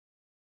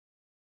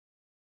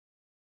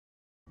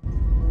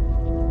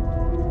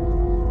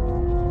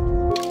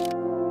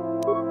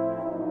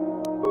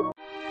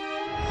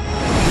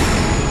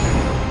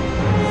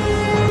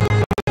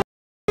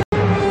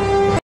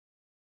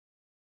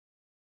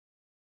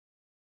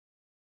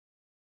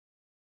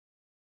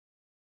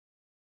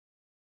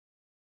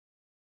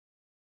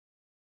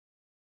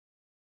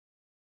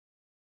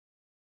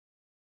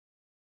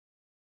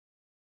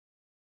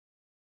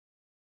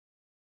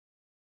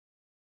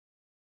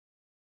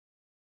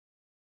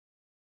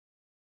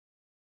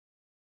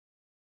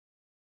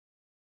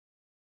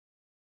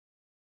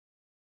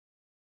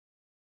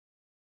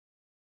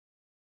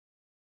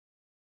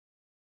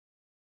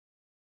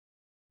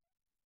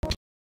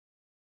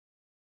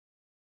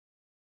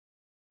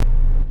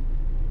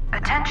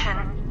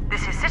Attention,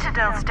 this is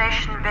Citadel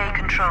Station Bay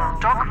Control,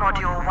 Dock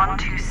Module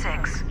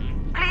 126.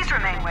 Please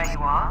remain where you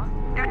are.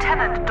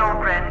 Lieutenant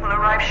Dahlgren will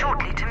arrive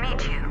shortly to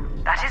meet you.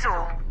 That is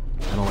all.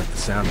 I don't like the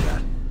sound of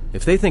that.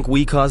 If they think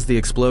we caused the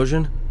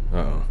explosion...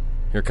 Uh-oh.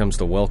 Here comes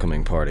the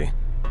welcoming party.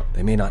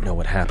 They may not know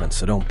what happened,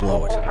 so don't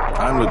blow it.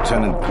 I'm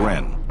Lieutenant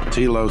Gren,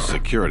 Tilo's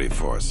security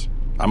force.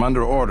 I'm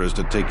under orders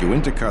to take you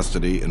into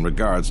custody in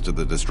regards to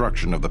the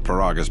destruction of the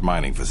Paragas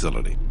mining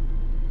facility.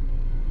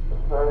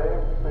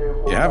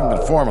 You haven't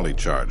been formally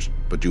charged,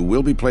 but you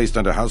will be placed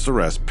under house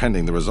arrest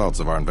pending the results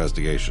of our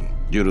investigation.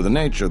 Due to the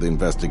nature of the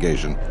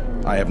investigation,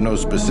 I have no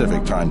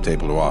specific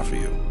timetable to offer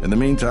you. In the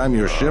meantime,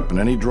 your ship and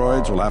any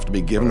droids will have to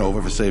be given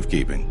over for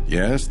safekeeping.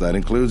 Yes, that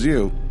includes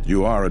you.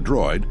 You are a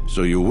droid,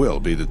 so you will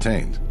be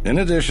detained. In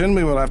addition,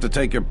 we will have to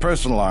take your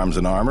personal arms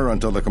and armor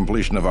until the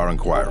completion of our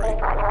inquiry.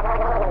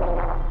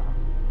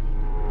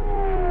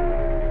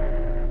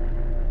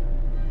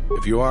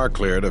 If you are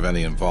cleared of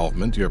any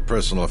involvement, your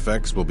personal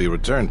effects will be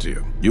returned to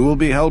you. You will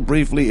be held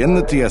briefly in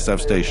the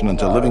TSF station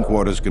until living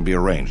quarters can be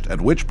arranged,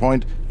 at which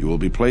point you will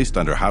be placed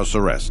under house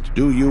arrest.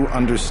 Do you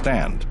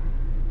understand?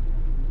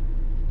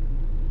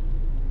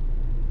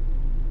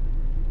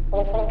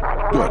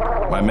 Good.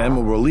 My men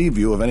will relieve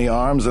you of any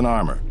arms and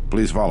armor.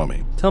 Please follow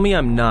me. Tell me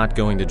I'm not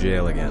going to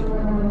jail again.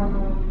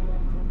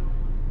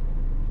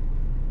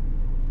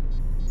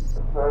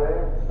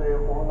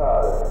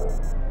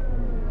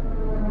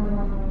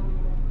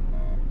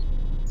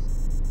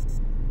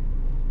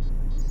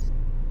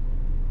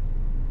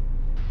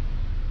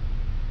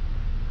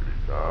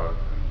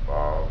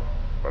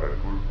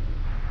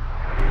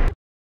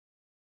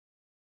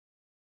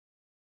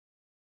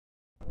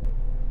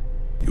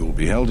 You will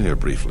be held here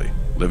briefly.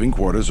 Living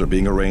quarters are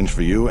being arranged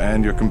for you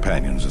and your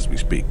companions as we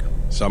speak.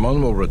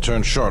 Someone will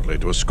return shortly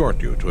to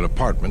escort you to an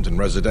apartment in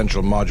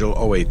Residential Module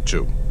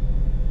 082.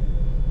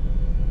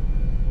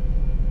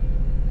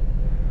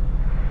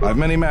 I have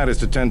many matters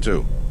to tend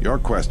to. Your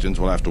questions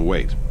will have to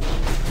wait.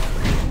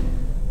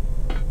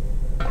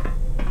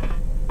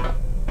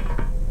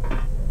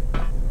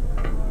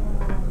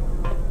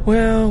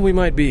 Well, we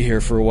might be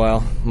here for a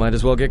while. Might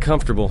as well get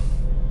comfortable.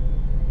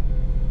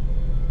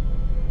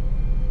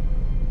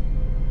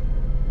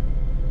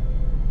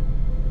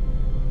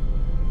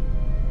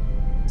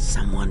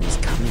 Someone is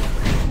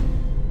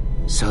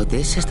coming. So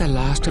this is the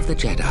last of the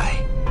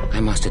Jedi. I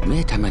must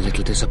admit, I'm a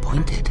little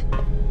disappointed.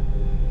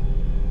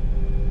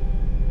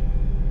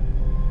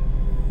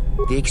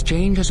 The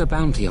Exchange has a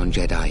bounty on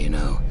Jedi, you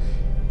know.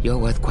 You're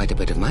worth quite a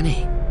bit of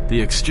money.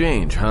 The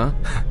Exchange, huh?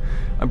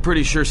 I'm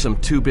pretty sure some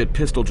two-bit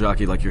pistol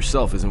jockey like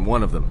yourself isn't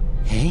one of them.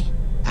 Hey,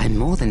 I'm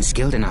more than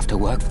skilled enough to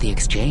work for the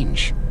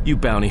Exchange. You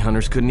bounty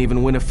hunters couldn't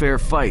even win a fair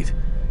fight.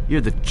 You're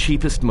the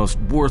cheapest, most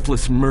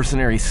worthless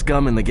mercenary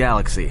scum in the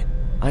galaxy.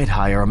 I'd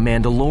hire a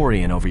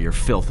Mandalorian over your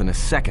filth in a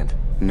second.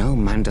 No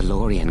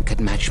Mandalorian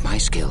could match my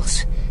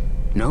skills.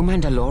 No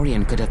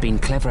Mandalorian could have been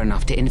clever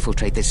enough to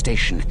infiltrate this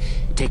station,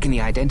 taken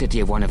the identity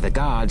of one of the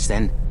guards,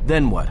 then...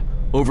 Then what?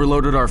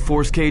 Overloaded our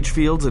force cage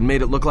fields and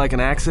made it look like an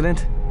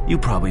accident? You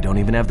probably don't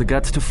even have the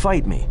guts to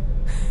fight me.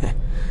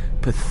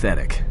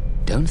 Pathetic.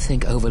 Don't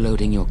think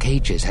overloading your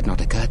cages had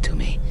not occurred to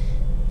me.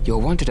 You're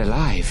wanted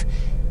alive,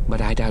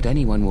 but I doubt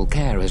anyone will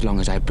care as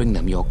long as I bring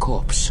them your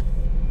corpse.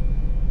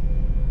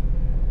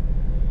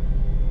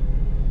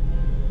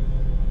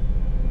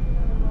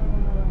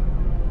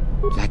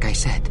 Like I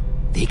said,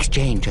 the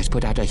Exchange has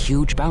put out a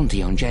huge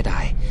bounty on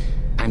Jedi.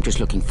 I'm just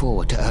looking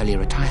forward to early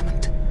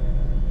retirement.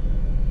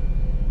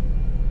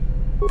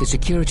 The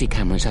security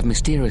cameras have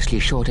mysteriously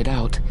shorted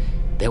out.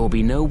 There will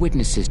be no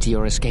witnesses to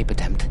your escape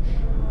attempt,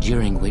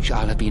 during which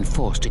I'll have been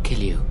forced to kill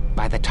you.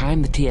 By the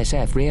time the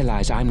TSF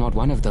realize I'm not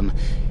one of them,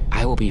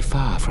 I will be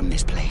far from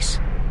this place.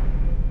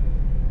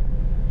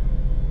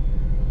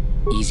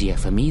 Easier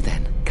for me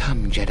then.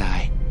 Come,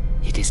 Jedi.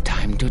 It is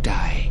time to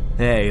die.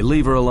 Hey,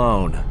 leave her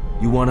alone.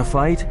 You want to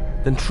fight?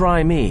 Then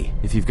try me,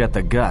 if you've got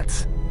the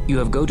guts. You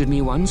have goaded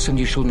me once, and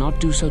you shall not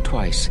do so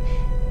twice.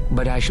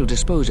 But I shall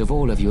dispose of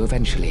all of you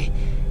eventually.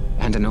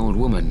 And an old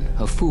woman,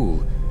 a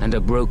fool, and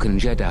a broken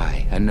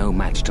Jedi are no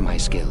match to my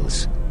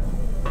skills.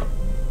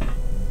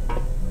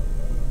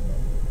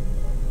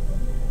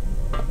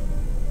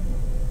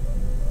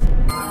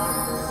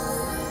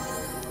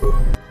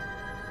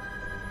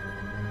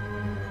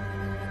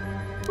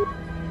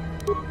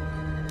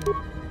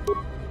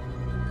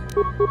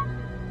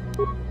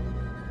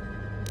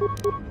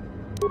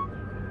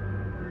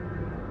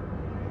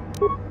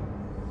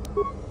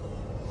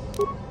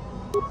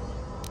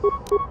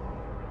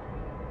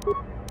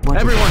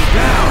 Everyone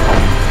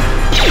down!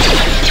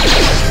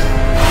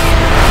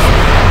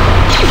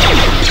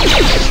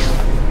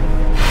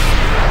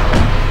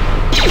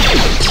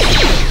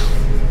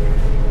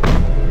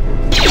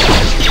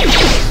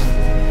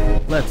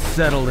 Let's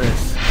settle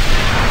this.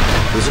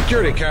 The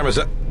security cameras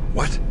are...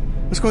 What?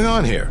 What's going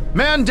on here?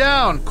 Man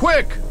down!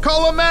 Quick!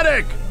 Call a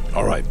medic!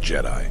 All right,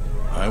 Jedi.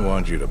 I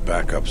want you to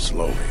back up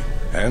slowly.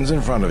 Hands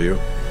in front of you.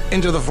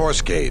 Into the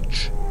force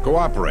cage.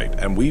 Cooperate,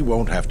 and we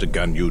won't have to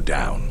gun you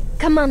down.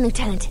 Come on,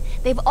 Lieutenant.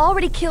 They've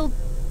already killed...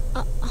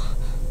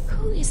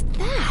 Who is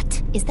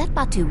that? Is that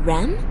Batu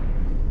Rem?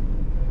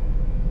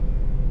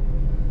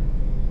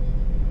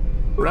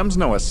 Rem's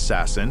no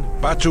assassin.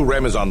 Batu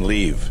Rem is on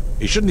leave.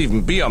 He shouldn't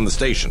even be on the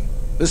station.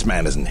 This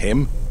man isn't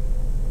him.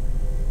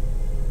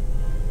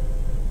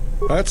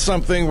 That's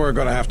something we're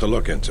going to have to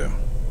look into.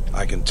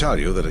 I can tell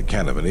you that it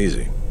can't have been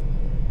easy.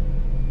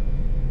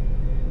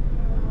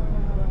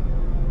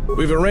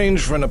 We've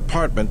arranged for an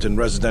apartment in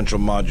residential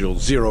module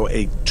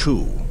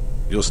 082.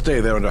 You'll stay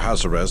there under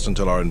house arrest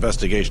until our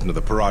investigation of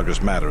the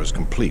Paragus matter is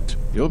complete.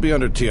 You'll be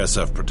under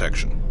TSF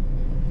protection.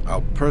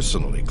 I'll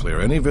personally clear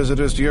any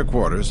visitors to your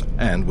quarters,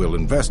 and we'll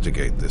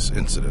investigate this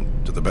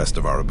incident to the best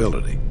of our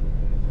ability.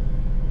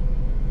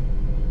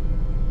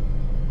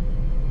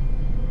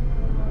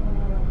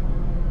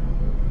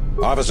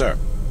 Officer,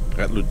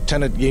 got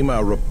Lieutenant Yima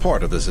a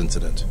report of this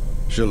incident.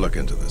 She'll look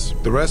into this.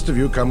 The rest of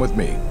you come with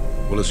me.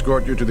 We'll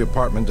escort you to the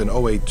apartment in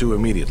 082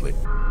 immediately.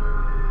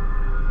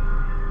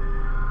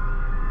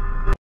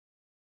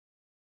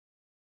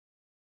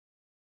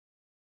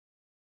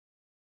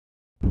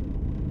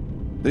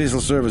 These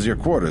will serve as your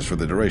quarters for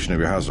the duration of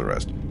your house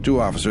arrest.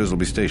 2 officers will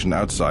be stationed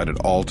outside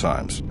at all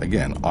times.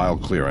 Again, I'll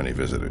clear any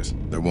visitors.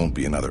 There won't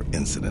be another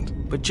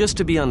incident. But just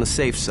to be on the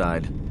safe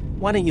side,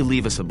 why don't you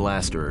leave us a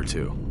blaster or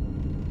two?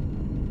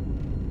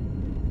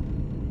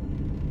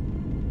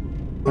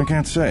 I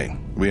can't say.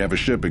 We have a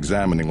ship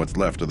examining what's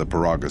left of the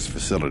Paragus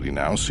facility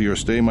now, so your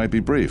stay might be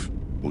brief.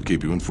 We'll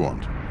keep you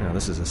informed. Now,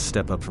 this is a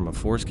step up from a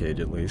force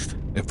cage, at least.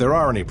 If there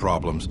are any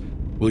problems,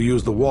 we'll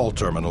use the wall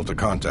terminal to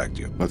contact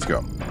you. Let's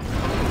go.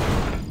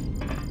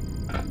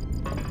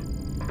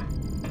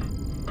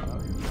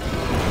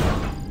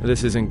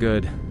 This isn't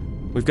good.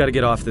 We've got to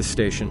get off this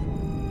station.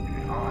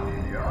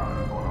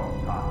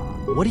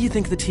 What do you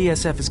think the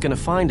TSF is going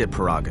to find at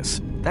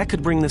Paragus? That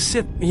could bring the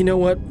Sith... You know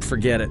what?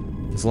 Forget it.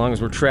 As long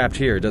as we're trapped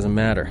here, it doesn't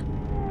matter.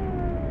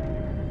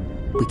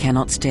 We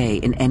cannot stay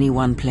in any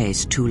one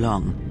place too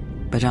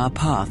long, but our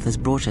path has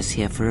brought us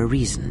here for a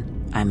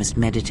reason. I must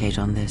meditate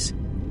on this.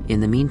 In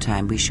the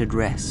meantime, we should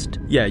rest.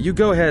 Yeah, you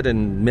go ahead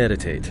and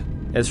meditate.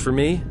 As for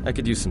me, I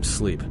could use some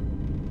sleep.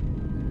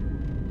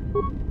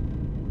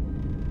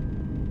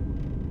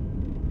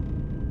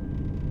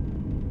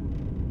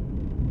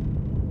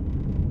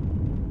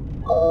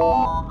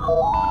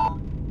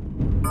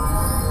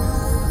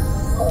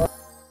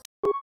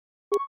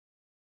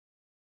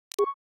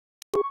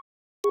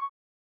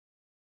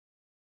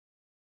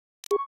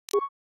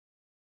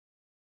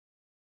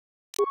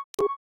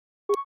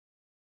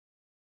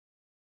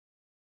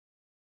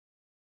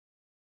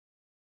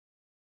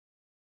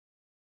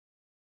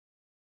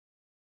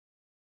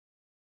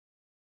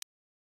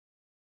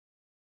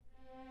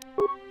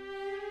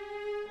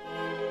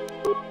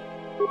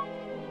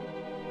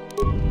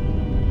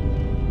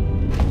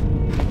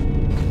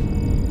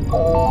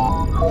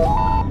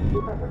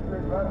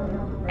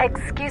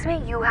 Excuse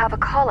me, you have a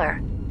caller.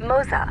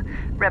 Moza,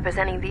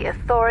 representing the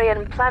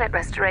Ithorian planet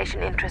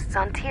restoration interests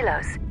on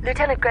Telos.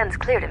 Lieutenant Grenz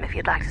cleared him if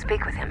you'd like to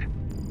speak with him.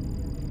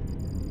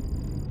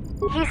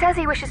 He says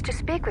he wishes to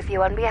speak with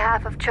you on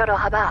behalf of Chodo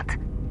Habat.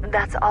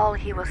 That's all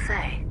he will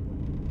say.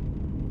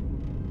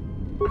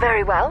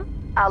 Very well.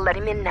 I'll let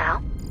him in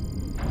now.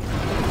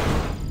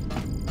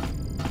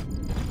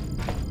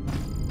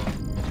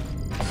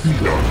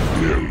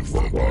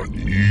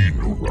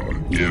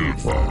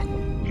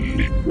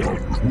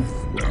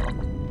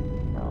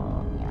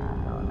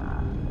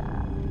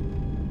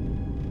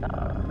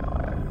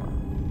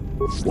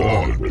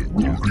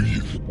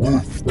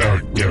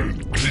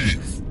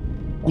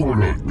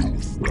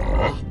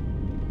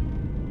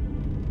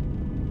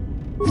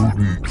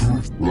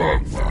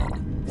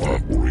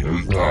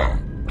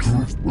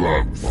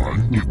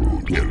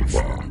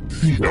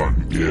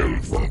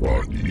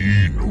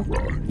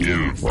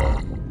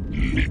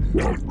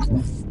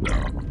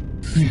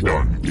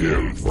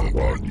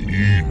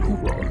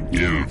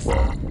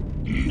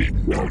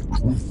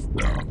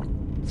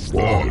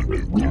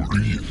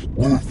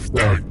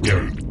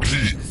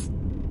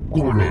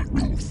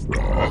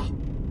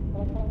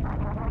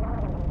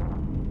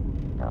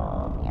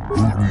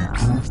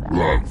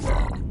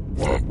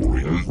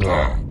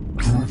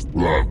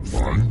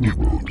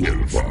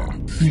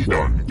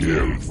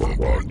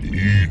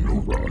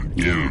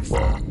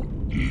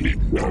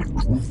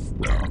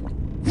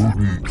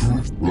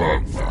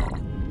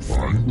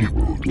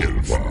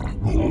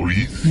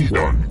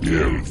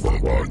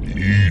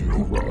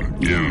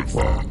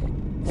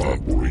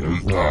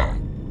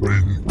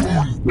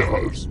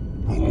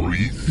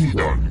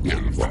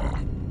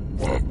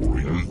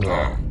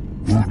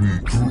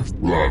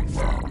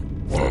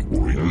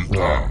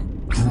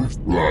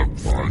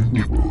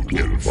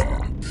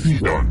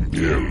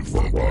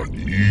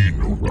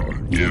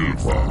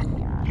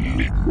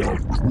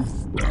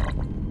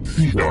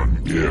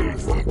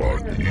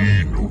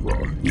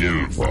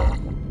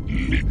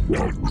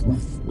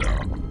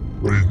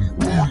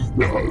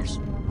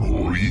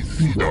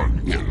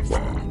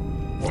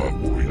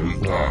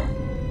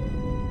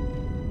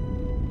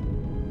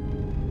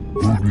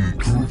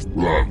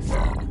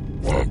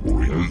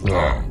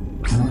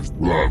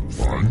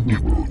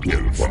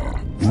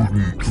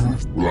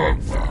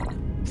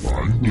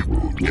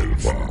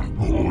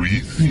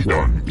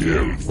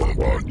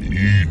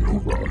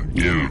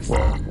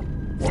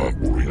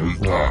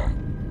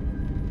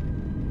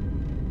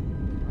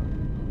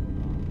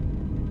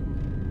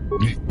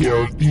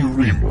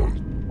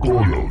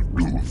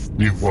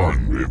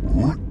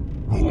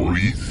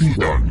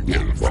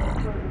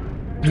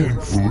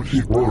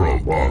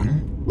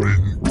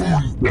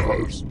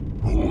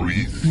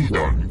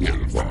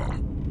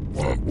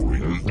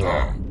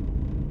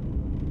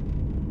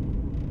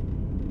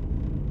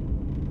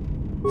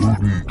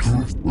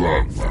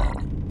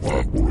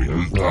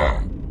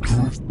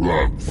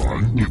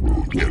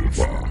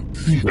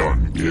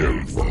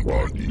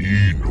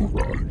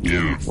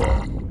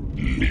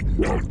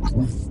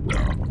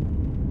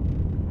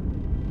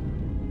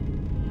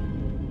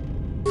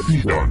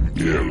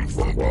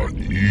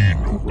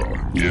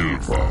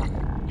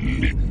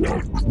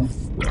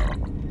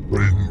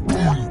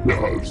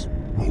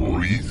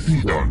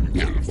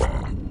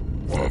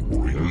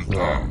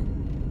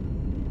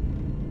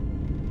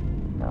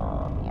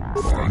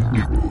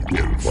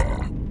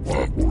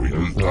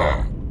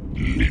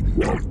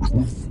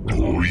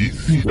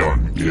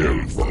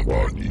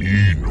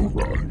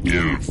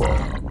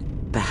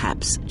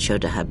 Perhaps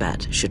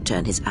Chodahabat should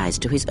turn his eyes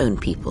to his own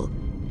people,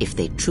 if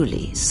they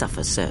truly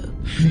suffer so.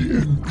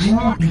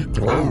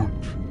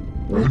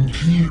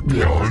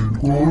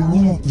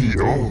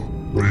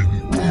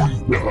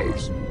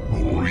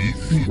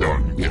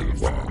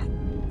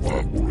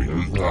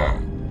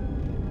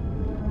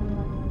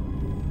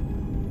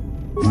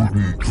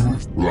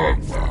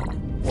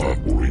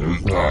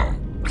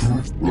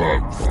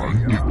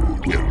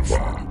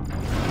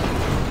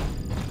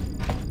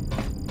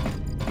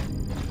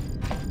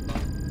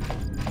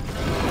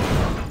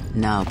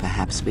 Now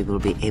perhaps we will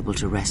be able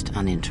to rest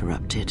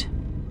uninterrupted.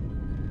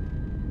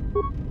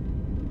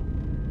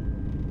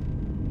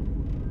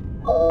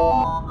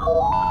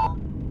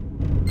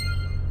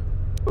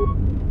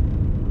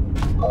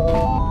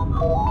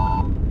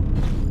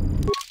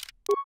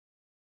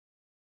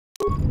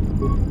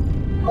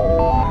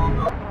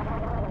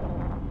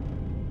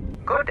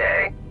 Good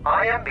day.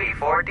 I am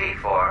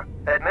B4D4,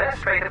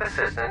 Administrative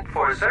Assistant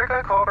for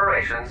Zerka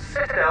Corporation's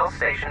Citadel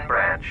Station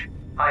branch.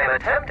 I am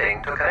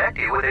attempting to connect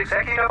you with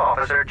Executive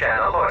Officer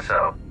Jana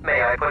Lorso.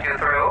 May I put you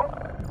through?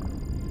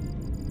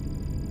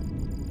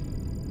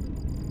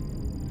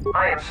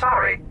 I am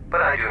sorry,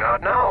 but I do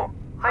not know.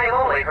 I am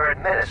only her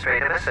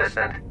Administrative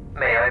Assistant.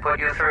 May I put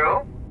you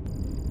through?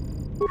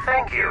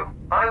 Thank you.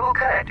 I will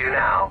connect you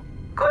now.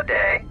 Good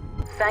day.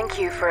 Thank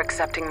you for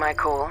accepting my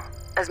call.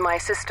 As my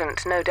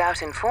assistant no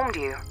doubt informed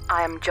you,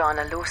 I am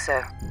Jana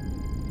Lorso.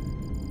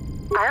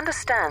 I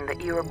understand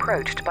that you were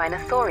approached by an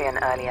Ithorian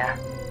earlier.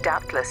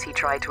 Doubtless he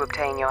tried to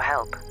obtain your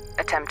help,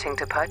 attempting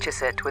to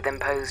purchase it with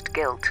imposed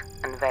guilt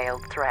and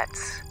veiled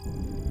threats.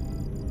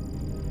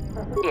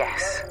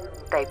 Yes,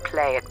 they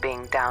play at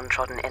being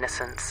downtrodden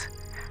innocents,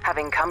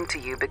 having come to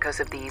you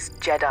because of these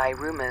Jedi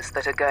rumors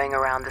that are going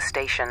around the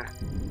station.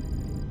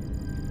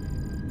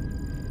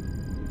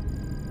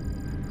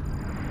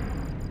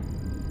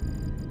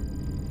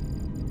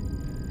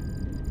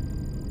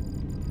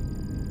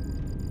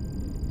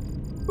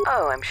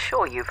 Oh, I'm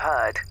sure you've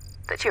heard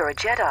that you're a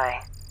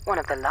Jedi. One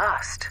of the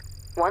last,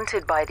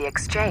 wanted by the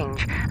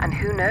Exchange and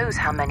who knows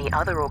how many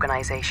other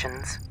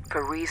organizations,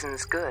 for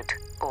reasons good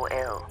or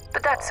ill.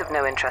 But that's of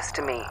no interest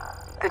to me.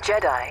 The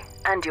Jedi,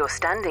 and your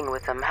standing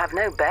with them, have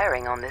no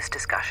bearing on this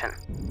discussion.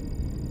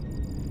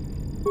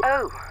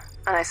 Oh,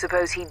 and I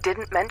suppose he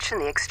didn't mention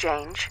the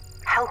Exchange,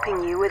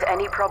 helping you with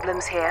any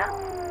problems here?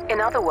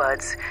 In other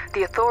words,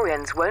 the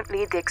Ithorians won't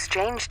lead the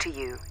Exchange to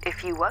you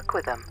if you work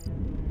with them.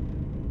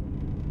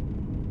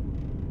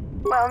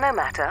 Well, no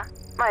matter.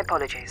 My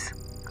apologies.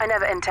 I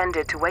never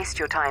intended to waste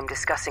your time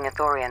discussing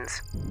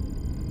Ithorians.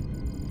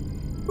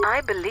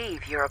 I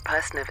believe you're a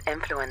person of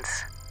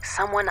influence,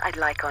 someone I'd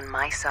like on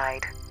my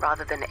side,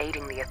 rather than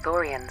aiding the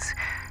Ithorians,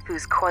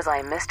 whose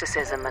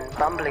quasi-mysticism and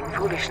bumbling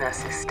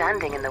foolishness is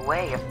standing in the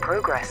way of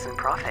progress and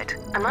profit.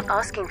 I'm not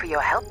asking for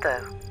your help,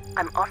 though.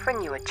 I'm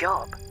offering you a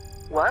job.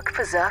 Work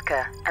for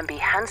Zerka and be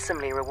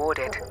handsomely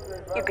rewarded.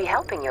 You'd be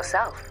helping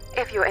yourself.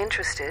 If you're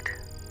interested,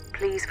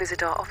 please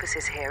visit our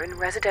offices here in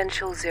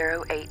Residential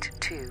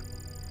 082.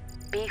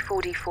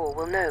 B44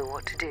 will know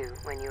what to do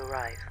when you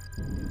arrive.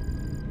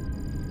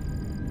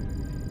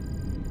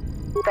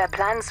 Their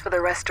plans for the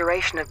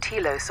restoration of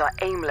Telos are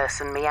aimless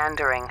and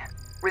meandering.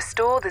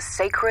 Restore the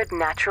sacred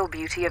natural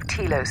beauty of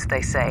Telos,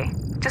 they say.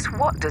 Just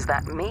what does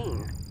that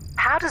mean?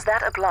 How does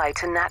that apply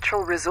to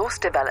natural resource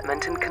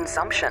development and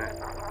consumption?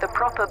 The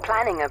proper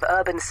planning of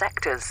urban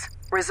sectors,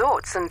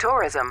 resorts and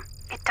tourism?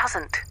 It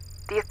doesn't.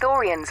 The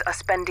Ithorians are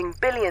spending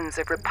billions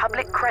of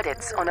Republic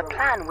credits on a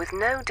plan with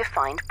no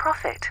defined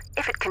profit.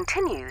 If it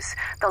continues,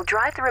 they'll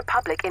drive the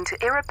Republic into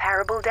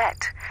irreparable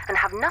debt and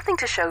have nothing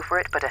to show for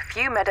it but a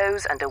few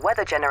meadows and a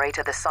weather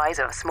generator the size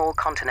of a small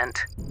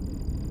continent.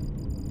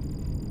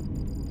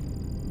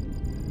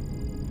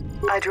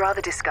 I'd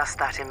rather discuss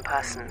that in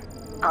person.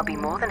 I'll be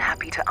more than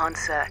happy to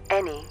answer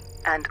any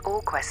and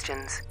all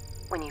questions.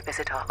 when you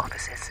visit our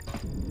offices.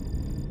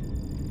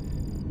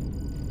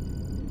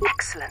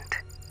 Excellent.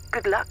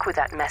 Good luck with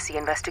that messy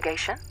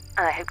investigation,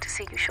 and I hope to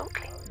see you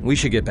shortly. We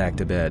should get back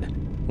to bed.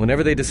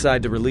 Whenever they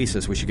decide to release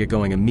us, we should get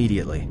going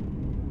immediately.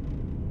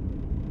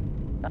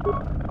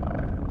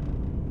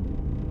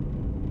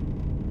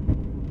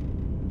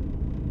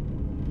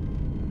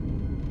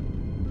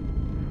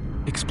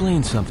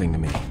 Explain something to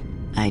me.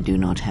 I do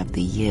not have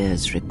the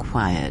years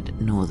required,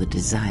 nor the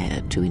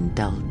desire to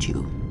indulge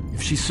you.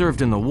 If she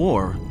served in the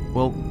war,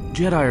 well,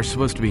 Jedi are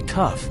supposed to be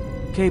tough,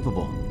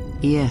 capable.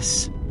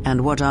 Yes,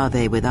 and what are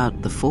they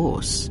without the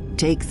Force?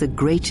 Take the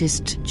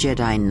greatest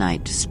Jedi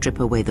Knight, strip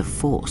away the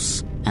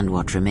Force, and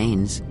what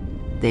remains?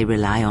 They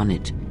rely on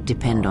it,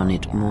 depend on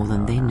it more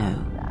than they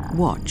know.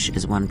 Watch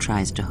as one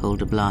tries to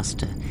hold a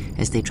blaster,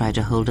 as they try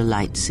to hold a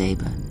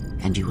lightsaber,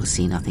 and you will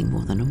see nothing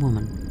more than a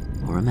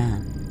woman, or a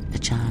man, a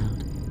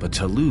child. But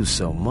to lose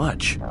so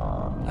much,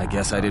 I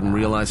guess I didn't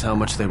realize how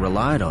much they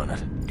relied on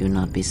it. Do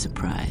not be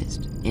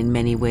surprised. In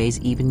many ways,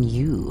 even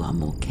you are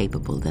more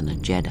capable than a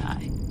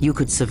Jedi. You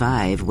could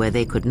survive where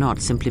they could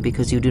not simply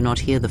because you do not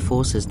hear the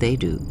Force as they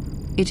do.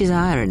 It is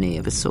irony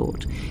of a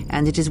sort,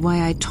 and it is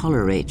why I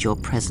tolerate your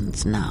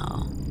presence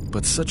now.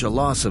 But such a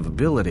loss of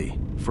ability.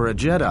 For a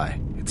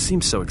Jedi, it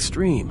seems so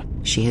extreme.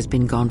 She has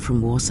been gone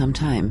from war some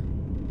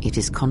time. It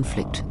is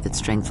conflict that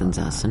strengthens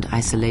us, and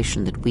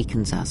isolation that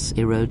weakens us,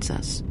 erodes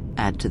us.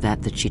 Add to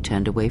that she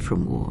turned away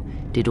from war,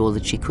 did all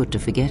that she could to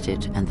forget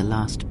it, and the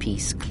last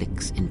piece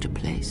clicks into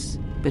place.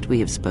 But we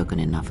have spoken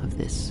enough of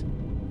this,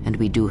 and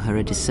we do her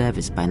a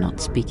disservice by not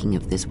speaking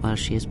of this while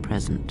she is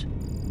present.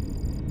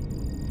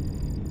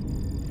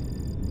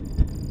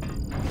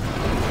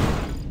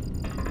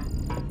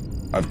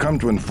 I've come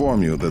to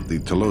inform you that the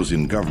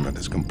Telosian government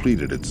has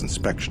completed its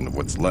inspection of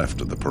what's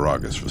left of the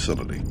Paragus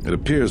facility. It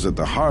appears that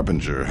the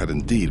Harbinger had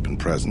indeed been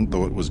present,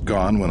 though it was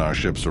gone when our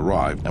ships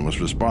arrived and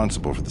was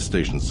responsible for the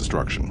station's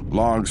destruction.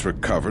 Logs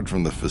recovered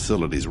from the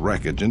facility's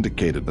wreckage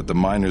indicated that the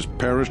miners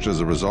perished as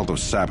a result of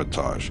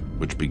sabotage,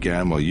 which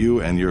began while you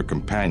and your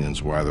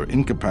companions were either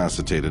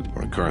incapacitated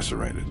or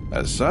incarcerated.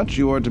 As such,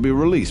 you are to be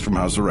released from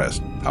house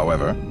arrest.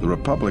 However, the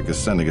Republic is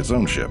sending its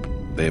own ship.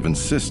 They have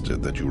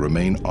insisted that you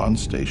remain on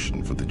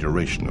station for the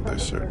duration of their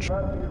search.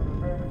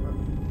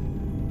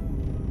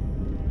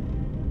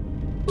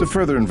 To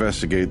further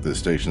investigate the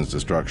station's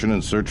destruction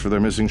and search for their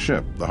missing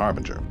ship, the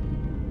Harbinger.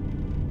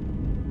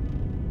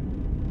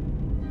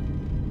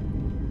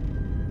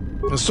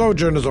 The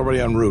sojourn is already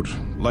en route,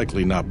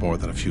 likely not more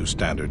than a few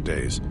standard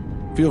days.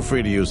 Feel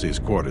free to use these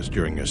quarters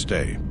during your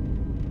stay.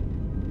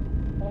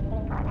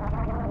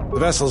 The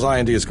vessel's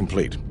IND is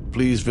complete.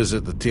 Please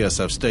visit the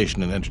TSF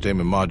station and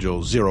entertainment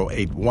module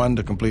 081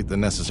 to complete the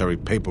necessary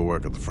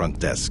paperwork at the front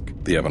desk.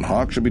 The Ebon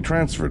Hawk should be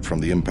transferred from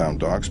the impound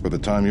docks by the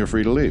time you're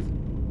free to leave.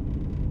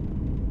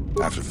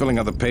 After filling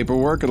out the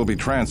paperwork, it'll be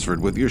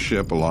transferred with your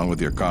ship along with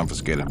your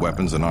confiscated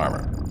weapons and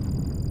armor.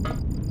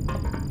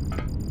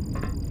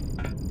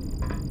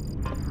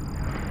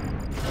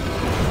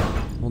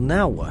 Well,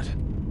 now what?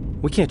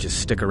 We can't just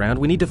stick around.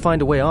 We need to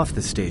find a way off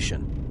this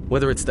station.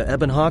 Whether it's the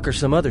Ebon Hawk or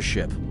some other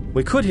ship.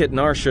 We could hit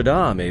Nar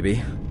Shaddaa,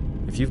 maybe.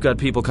 If you've got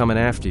people coming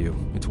after you,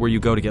 it's where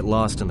you go to get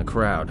lost in the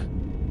crowd.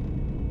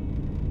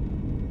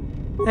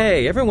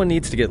 Hey, everyone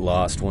needs to get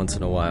lost once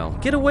in a while.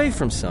 Get away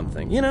from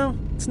something, you know?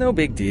 It's no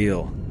big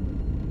deal.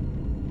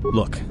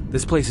 Look,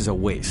 this place is a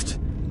waste.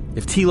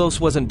 If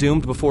Telos wasn't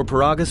doomed before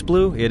Paragus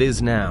blew, it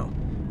is now.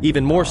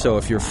 Even more so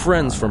if your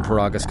friends from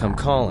Paragus come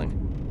calling.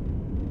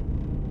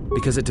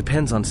 Because it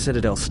depends on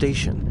Citadel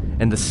Station,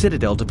 and the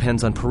Citadel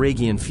depends on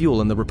Paragian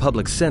fuel and the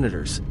Republic's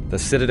senators. The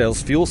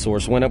Citadel's fuel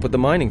source went up with the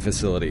mining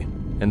facility.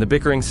 And the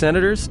bickering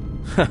senators?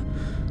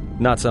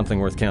 Not something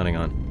worth counting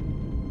on.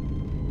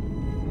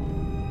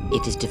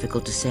 It is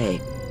difficult to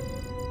say.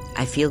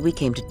 I feel we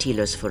came to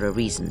Telos for a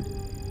reason,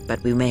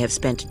 but we may have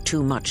spent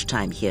too much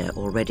time here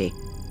already.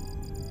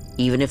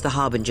 Even if the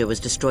Harbinger was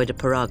destroyed at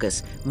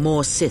Paragus,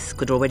 more Sith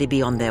could already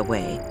be on their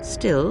way.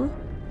 Still,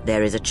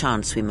 there is a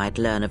chance we might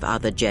learn of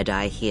other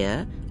Jedi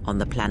here, on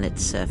the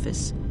planet's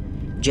surface.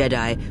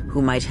 Jedi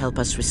who might help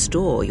us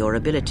restore your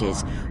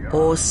abilities,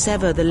 or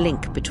sever the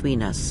link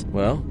between us.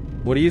 Well,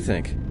 what do you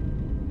think?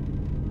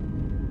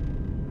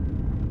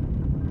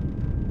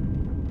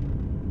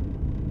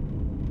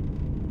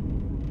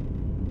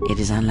 It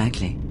is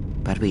unlikely,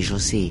 but we shall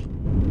see.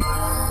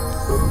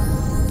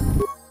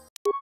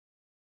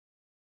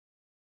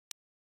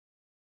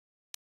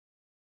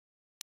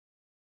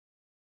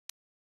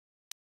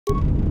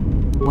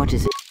 What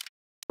is it?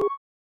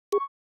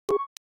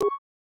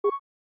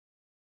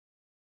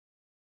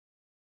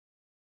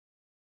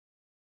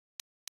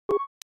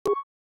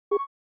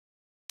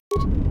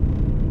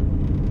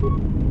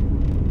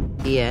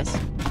 Yes.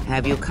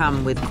 Have you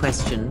come with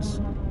questions?